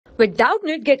With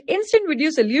Doubtnut, get instant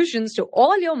video solutions to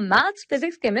all your maths,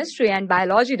 physics, chemistry, and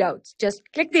biology doubts. Just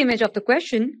click the image of the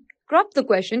question, crop the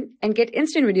question, and get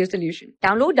instant video solution.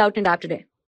 Download Doubtnut app today.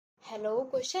 Hello,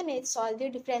 question is solve the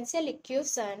differential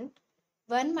equation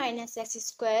 1 minus x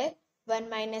square 1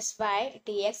 minus y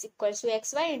dx equals to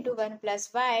xy into 1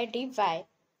 plus y dy.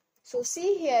 So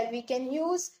see here we can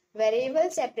use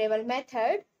variable separable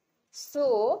method.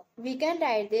 So we can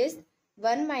write this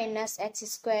 1 minus x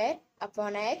square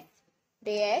upon x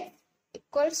dx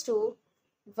equals to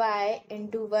y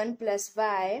into 1 plus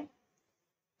y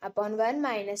upon 1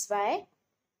 minus y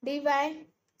dy.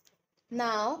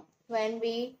 Now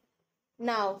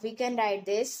we can write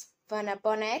this 1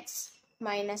 upon x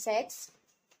minus x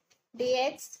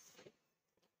dx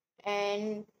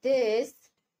and this.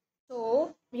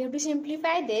 So we have to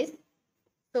simplify this.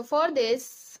 So for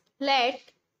this, let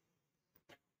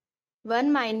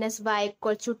 1 minus y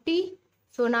equal to t.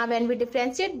 So now when we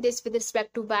differentiate this with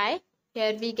respect to y,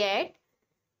 here we get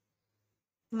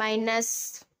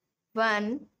minus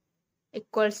 1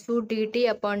 equals to dt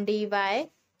upon dy.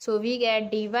 So we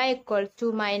get dy equals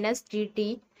to minus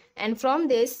dt, and from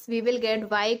this we will get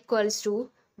y equals to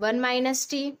 1 minus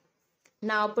t.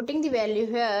 Now putting the value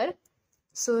here,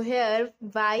 so here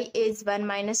y is 1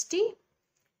 minus t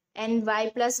and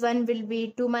y plus 1 will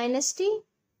be 2 minus t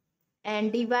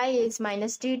and dy is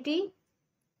minus dt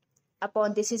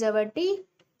upon this is our t.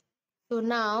 So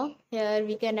now here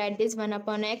we can write this 1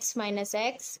 upon x minus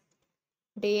x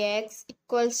dx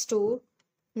equals to,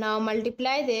 now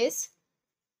multiply this.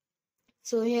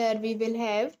 So here we will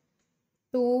have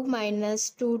 2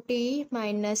 minus 2t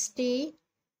minus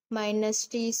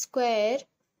t square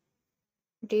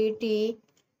dt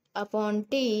upon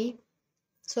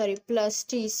plus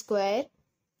t square.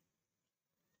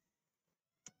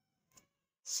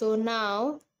 So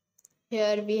now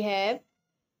here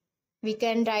we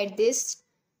can write this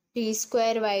t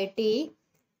square by t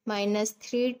minus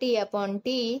 3t upon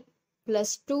t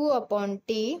plus 2 upon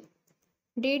t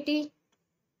dt.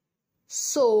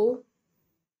 So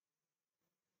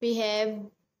we have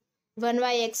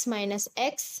 1/x minus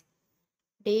x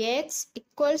dx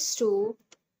equals to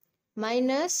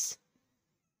minus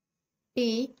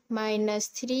t minus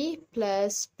 3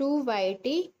 plus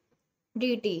 2yt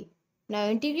dt. Now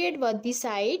integrate both the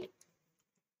side.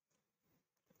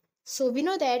 So we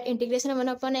know that integration of 1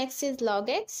 upon x is log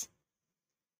x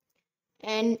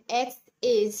and x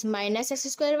is minus x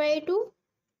square by 2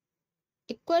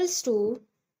 equals to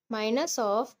minus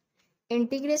of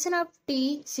integration of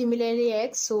t, similarly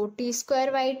x, so t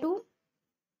square by 2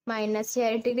 minus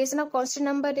here integration of constant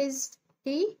number is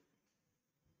t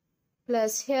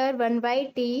plus here 1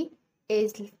 by t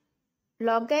is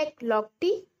log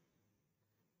t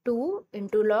 2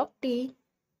 into log t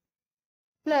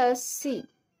plus c.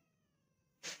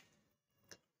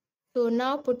 So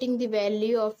now putting the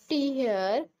value of t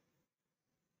here,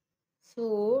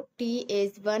 so t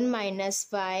is 1 minus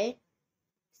y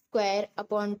square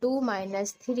upon 2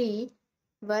 minus 3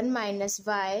 1 minus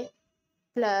y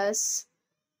plus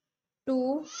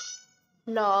 2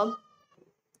 log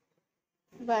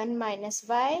 1 minus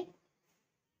y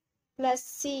plus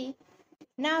c.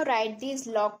 Now write this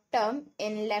log term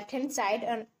in left hand side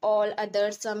and all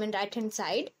other term in right hand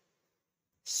side.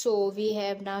 So we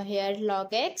have now here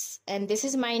log x and this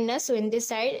is minus, so in this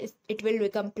side it will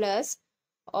become plus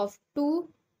of 2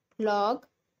 log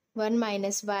 1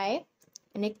 minus y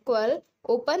and equal,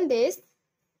 open this,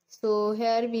 so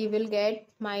here we will get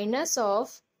minus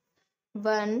of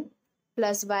 1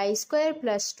 plus y square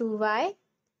plus 2y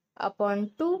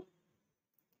upon 2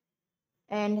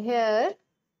 and here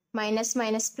minus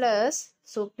minus plus,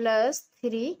 so plus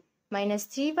 3 minus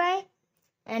 3y,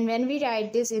 and when we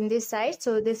write this in this side,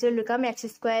 so this will become x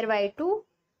square by 2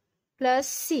 plus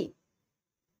c.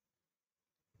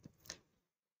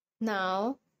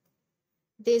 Now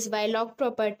this by log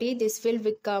property, this will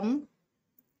become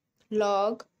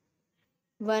log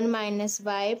 1 minus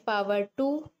y power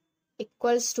 2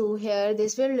 equals to, here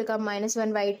this will become minus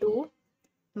 1 by 2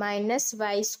 minus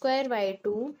y square by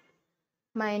 2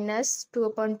 minus 2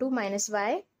 upon 2 minus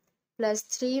y plus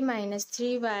 3 minus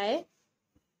 3y,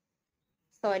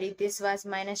 sorry this was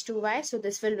minus 2y, so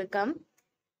this will become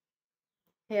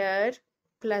here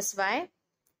plus y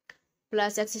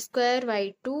plus x square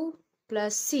by 2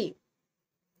 plus c.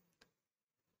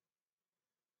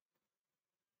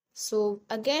 So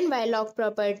again by log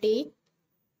property,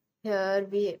 here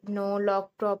we know log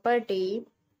property,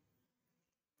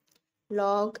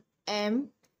 log m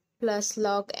plus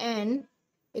log n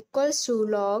equals to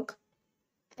log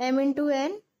m into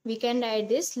n. We can write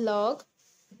this log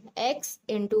x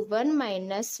into 1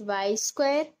 minus y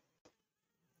square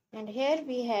And here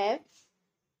we have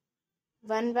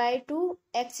 1 by 2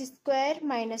 x square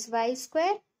minus y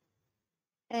square,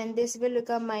 and this will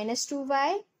become minus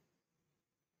 2y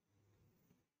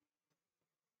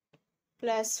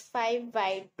plus 5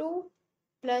 by 2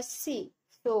 plus c.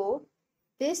 So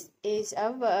this is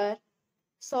our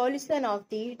solution of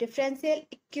the differential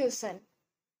equation.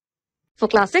 For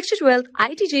class 6 to 12,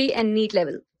 IIT JEE and NEET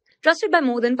level. Trusted by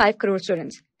more than 5 crore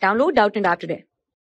students. Download Doubtnut app today.